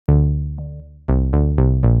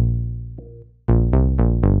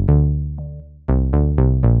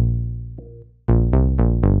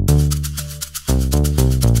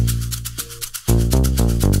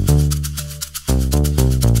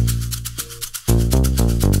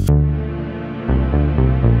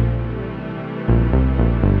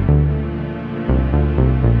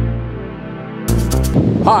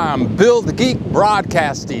Hi, I'm Bill the Geek,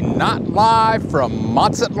 broadcasting not live from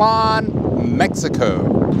Mazatlan,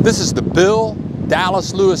 Mexico. This is the Bill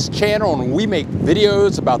Dallas Lewis channel, and we make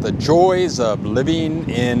videos about the joys of living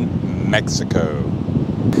in Mexico.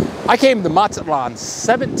 I came to Mazatlan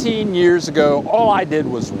 17 years ago. All I did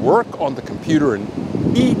was work on the computer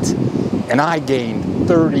and eat, and I gained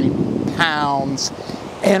 30 pounds,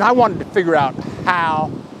 and I wanted to figure out how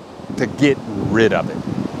to get rid of it.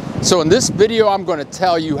 So in this video, I'm going to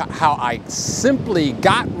tell you how I simply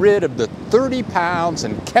got rid of the 30 pounds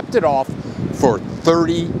and kept it off for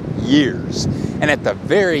 30 years. And at the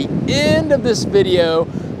very end of this video,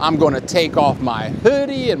 I'm going to take off my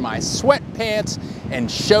hoodie and my sweatpants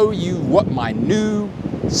and show you what my new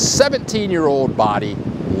 17-year-old body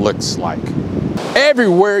looks like.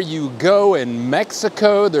 Everywhere you go in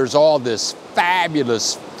Mexico, there's all this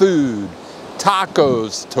fabulous food.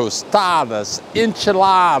 Tacos, tostadas,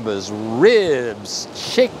 enchiladas, ribs,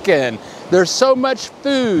 chicken. There's so much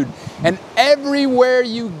food, and everywhere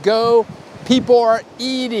you go, people are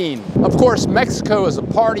eating. Of course, Mexico is a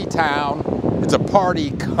party town. It's a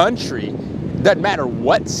party country. Doesn't matter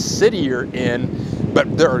what city you're in,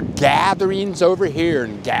 but there are gatherings over here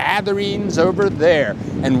and gatherings over there.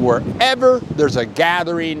 And wherever there's a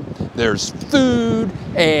gathering, there's food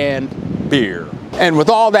and beer. And with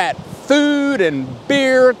all that food and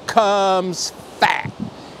beer comes fat.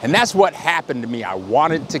 And that's what happened to me. I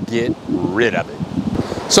wanted to get rid of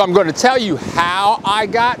it. So I'm going to tell you how I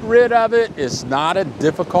got rid of it. It's not a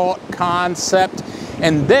difficult concept.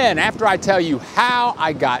 And then after I tell you how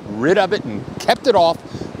I got rid of it and kept it off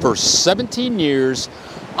for 17 years,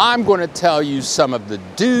 I'm going to tell you some of the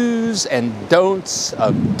do's and don'ts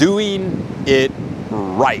of doing it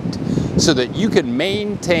right, so that you can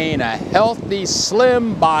maintain a healthy,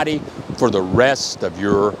 slim body for the rest of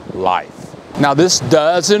your life. Now, this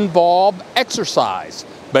does involve exercise,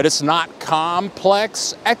 but it's not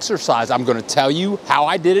complex exercise. I'm going to tell you how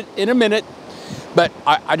I did it in a minute, but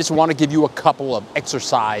I just want to give you a couple of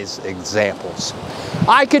exercise examples.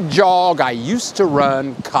 I could jog. I used to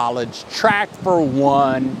run college track for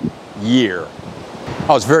 1 year.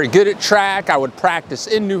 I was very good at track. I would practice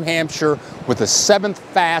in New Hampshire with the 7th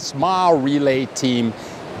fast mile relay team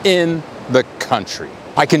in the country.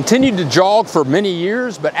 I continued to jog for many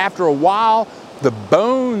years, but after a while, the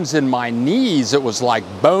bones in my knees, it was like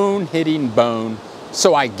bone hitting bone,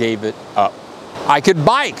 so I gave it up. I could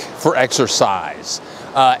bike for exercise.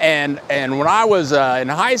 And when I was in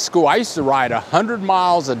high school, I used to ride 100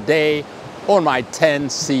 miles a day on my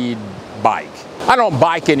 10-seat bike. I don't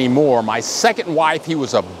bike anymore. My second wife, he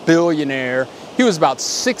was a billionaire. He was about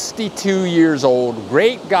 62 years old,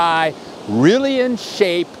 great guy, really in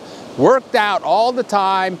shape, worked out all the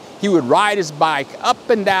time. He would ride his bike up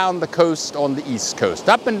and down the coast on the East Coast,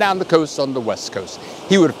 up and down the coast on the West Coast.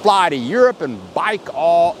 He would fly to Europe and bike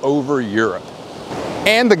all over Europe.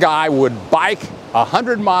 And the guy would bike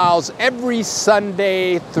 100 miles every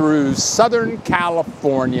Sunday through Southern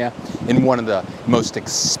California in one of the most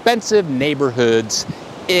expensive neighborhoods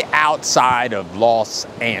outside of Los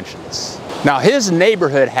Angeles. Now, his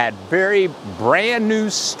neighborhood had very brand new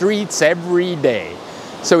streets every day.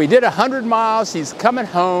 So he did 100 miles, he's coming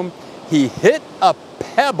home, he hit a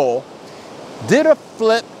pebble, did a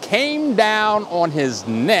flip, came down on his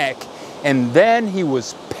neck, and then he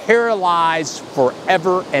was paralyzed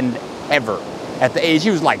forever and ever. At the age,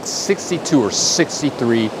 he was like 62 or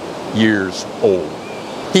 63 years old.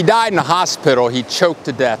 He died in a hospital. He choked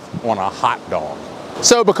to death on a hot dog.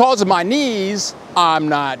 So because of my knees, I'm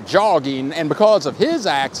not jogging, and because of his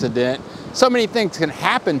accident, so many things can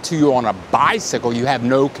happen to you on a bicycle you have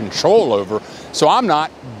no control over. So I'm not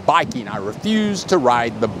biking. I refuse to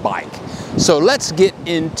ride the bike. So let's get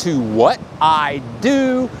into what I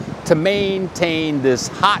do to maintain this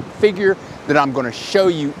hot figure that I'm going to show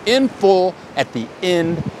you in full at the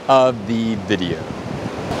end of the video.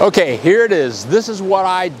 Okay, here it is. This is what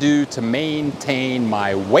I do to maintain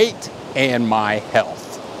my weight and my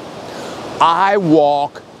health. I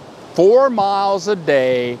walk 4 miles a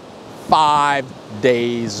day, 5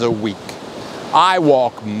 days a week. I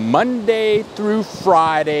walk Monday through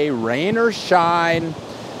Friday, rain or shine,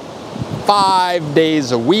 5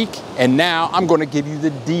 days a week. And now I'm going to give you the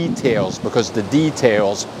details, because the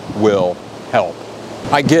details will help.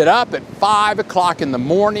 I get up at 5 o'clock in the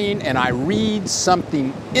morning and I read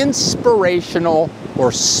something inspirational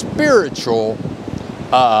or spiritual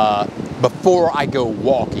before I go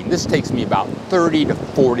walking. This takes me about 30 to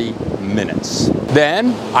 40 minutes.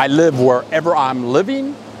 Then I live wherever I'm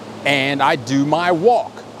living and I do my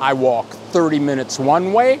walk. I walk 30 minutes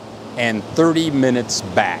one way and 30 minutes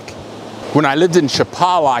back. When I lived in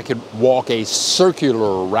Chapala, I could walk a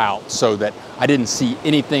circular route so that I didn't see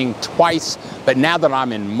anything twice. But now that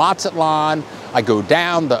I'm in Mazatlan, I go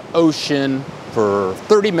down the ocean for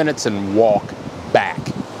 30 minutes and walk back.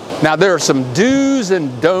 Now there are some do's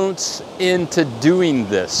and don'ts into doing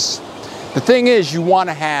this. The thing is, you want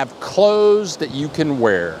to have clothes that you can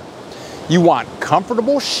wear. You want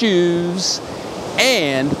comfortable shoes,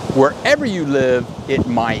 and wherever you live, it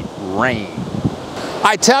might rain.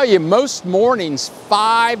 I tell you, most mornings,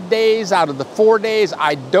 5 days out of the 4 days,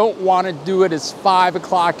 I don't want to do it. It's 5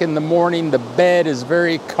 o'clock in the morning. The bed is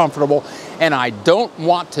very comfortable, and I don't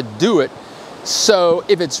want to do it. So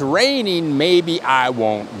if it's raining, maybe I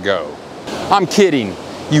won't go. I'm kidding.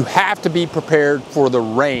 You have to be prepared for the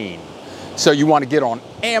rain. So you want to get on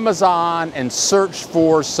Amazon and search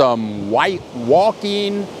for some white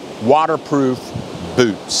walking waterproof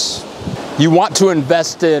boots. You want to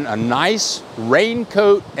invest in a nice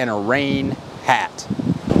raincoat and a rain hat.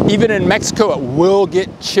 Even in Mexico, it will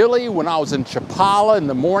get chilly. When I was in Chapala in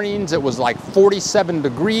the mornings, it was like 47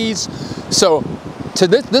 degrees. So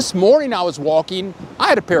this morning I was walking, I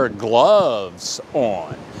had a pair of gloves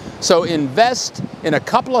on. So invest in a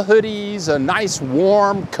couple of hoodies, a nice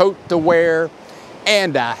warm coat to wear,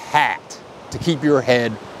 and a hat to keep your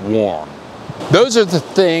head warm. Those are the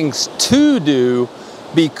things to do,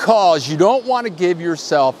 because you don't want to give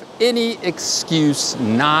yourself any excuse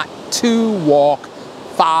not to walk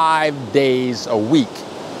 5 days a week.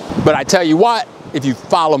 But I tell you what, if you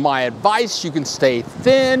follow my advice, you can stay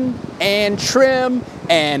thin and trim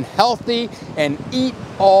and healthy and eat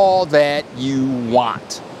all that you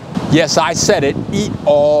want. Yes, I said it, eat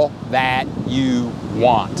all that you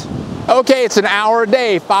want. Okay, it's an hour a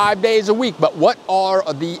day, 5 days a week, but what are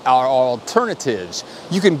our alternatives?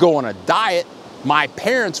 You can go on a diet. My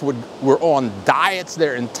parents were on diets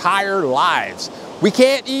their entire lives. We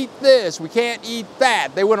can't eat this, we can't eat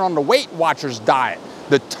that. They went on the Weight Watchers diet,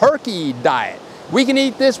 the turkey diet. We can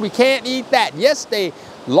eat this, we can't eat that. Yes, they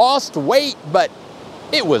lost weight, but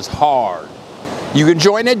it was hard. You can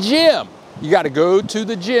join a gym. You got to go to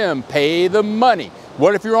the gym, pay the money.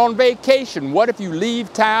 What if you're on vacation? What if you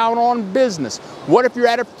leave town on business? What if you're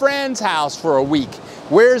at a friend's house for a week?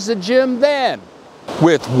 Where's the gym then?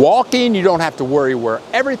 With walking, you don't have to worry where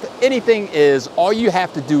anything is. All you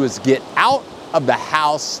have to do is get out of the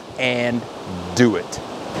house and do it.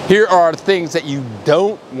 Here are things that you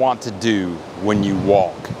don't want to do when you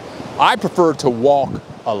walk. I prefer to walk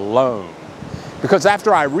alone, because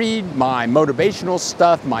after I read my motivational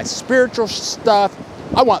stuff, my spiritual stuff,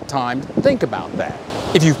 I want time to think about that.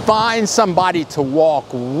 If you find somebody to walk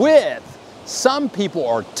with, some people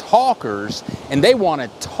are talkers and they want to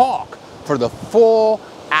talk for the full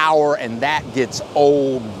hour, and that gets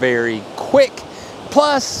old very quick.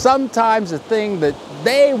 Plus, sometimes the thing that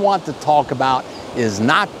they want to talk about is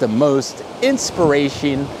not the most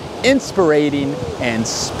inspirating and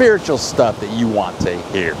spiritual stuff that you want to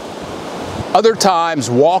hear. Other times,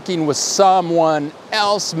 walking with someone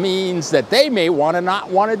else means that they may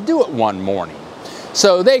not want to do it one morning.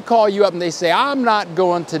 So they call you up and they say, I'm not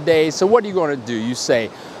going today, so what are you going to do? You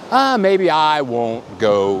say, maybe I won't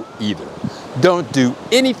go either. Don't do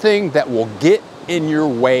anything that will get in your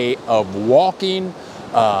way of walking,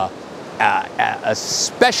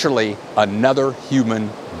 especially another human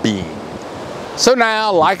being. So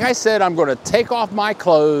now, like I said, I'm going to take off my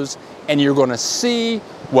clothes and you're going to see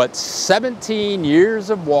what 17 years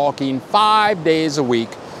of walking 5 days a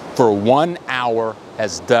week for 1 hour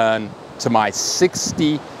has done to my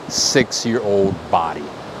 66-year-old body.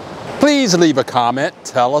 Please leave a comment,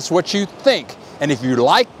 tell us what you think. And if you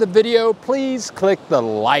like the video, please click the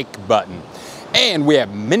like button. And we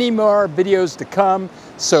have many more videos to come,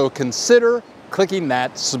 so consider clicking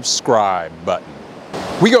that subscribe button.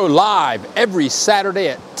 We go live every Saturday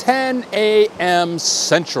at 10 a.m.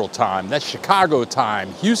 Central Time. That's Chicago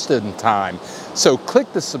time, Houston time. So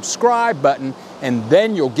click the subscribe button and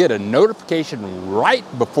then you'll get a notification right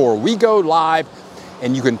before we go live,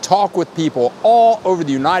 and you can talk with people all over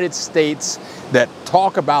the United States that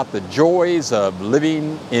talk about the joys of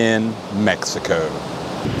living in Mexico.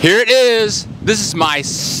 Here it is. This is my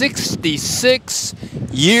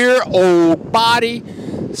 66-year-old body.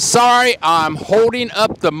 Sorry, I'm holding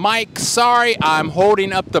up the mic. Sorry, I'm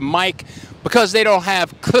holding up the mic because they don't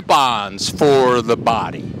have clip-ons for the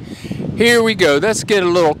body. Here we go. Let's get a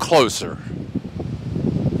little closer.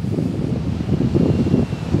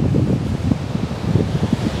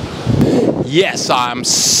 Yes, I'm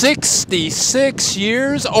 66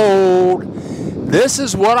 years old. This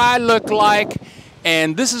is what I look like,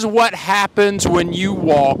 and this is what happens when you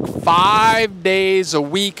walk 5 days a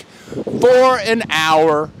week for an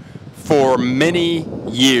hour for many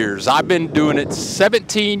years. I've been doing it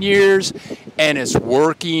 17 years and it's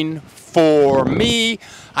working for me.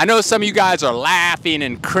 I know some of you guys are laughing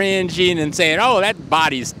and cringing and saying, oh, that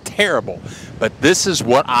body's terrible, but this is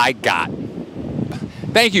what I got.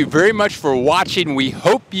 Thank you very much for watching. We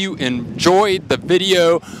hope you enjoyed the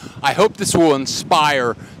video. I hope this will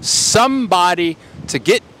inspire somebody to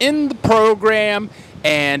get in the program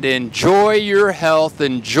and enjoy your health,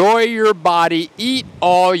 enjoy your body, eat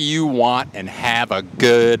all you want, and have a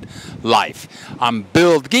good life. I'm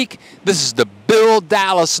Bill Geek. This is the Bill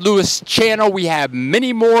Dallas Lewis channel. We have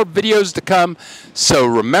many more videos to come, so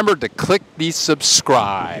remember to click the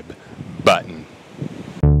subscribe button.